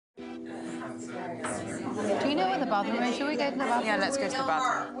Do you know where the bathroom is? Should we go to the bathroom? Yeah, let's go to the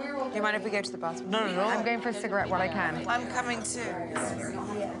bathroom. Do you mind if we go to the bathroom? No, no, no. I'm going for a cigarette while I can. I'm coming too.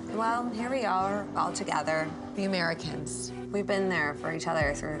 Well, here we are, all together. The Americans. We've been there for each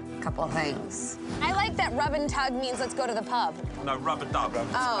other through a couple of things. I like that rub and tug means let's go to the pub. No, rub-a-dub.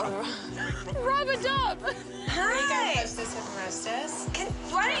 Oh. Rub-a-dub. Hi. Hostess with Mostess.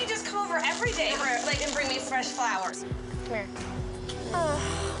 Why don't you just come over every day and bring me fresh flowers? Come here.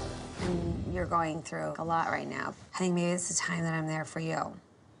 And you're going through a lot right now. I think maybe it's the time that I'm there for you.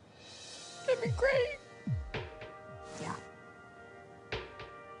 That'd be great. Yeah.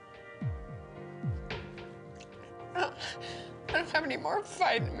 I don't have any more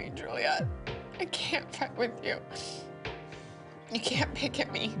fight in me, Juliet. I can't fight with you. You can't pick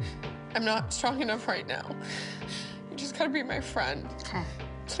at me. I'm not strong enough right now. You just gotta be my friend. Okay.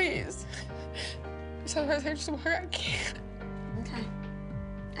 Please. Because otherwise I just walk, I can't. Okay.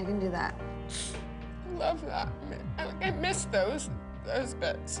 I can do that. I love that. I miss those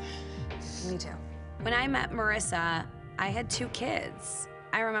bits. Me too. When I met Marissa, I had 2 kids.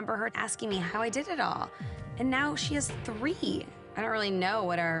 I remember her asking me how I did it all. And now she has 3. I don't really know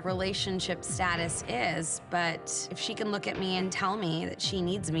what our relationship status is, but if she can look at me and tell me that she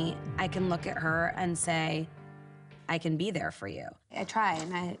needs me, I can look at her and say, I can be there for you. I try,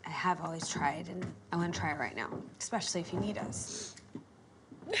 and I have always tried, and I want to try it right now, especially if you need us.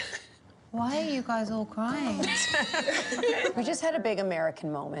 Why are you guys all crying? We just had a big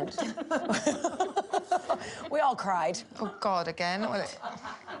American moment. We all cried. Oh, God, again?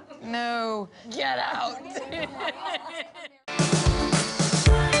 No. Get out.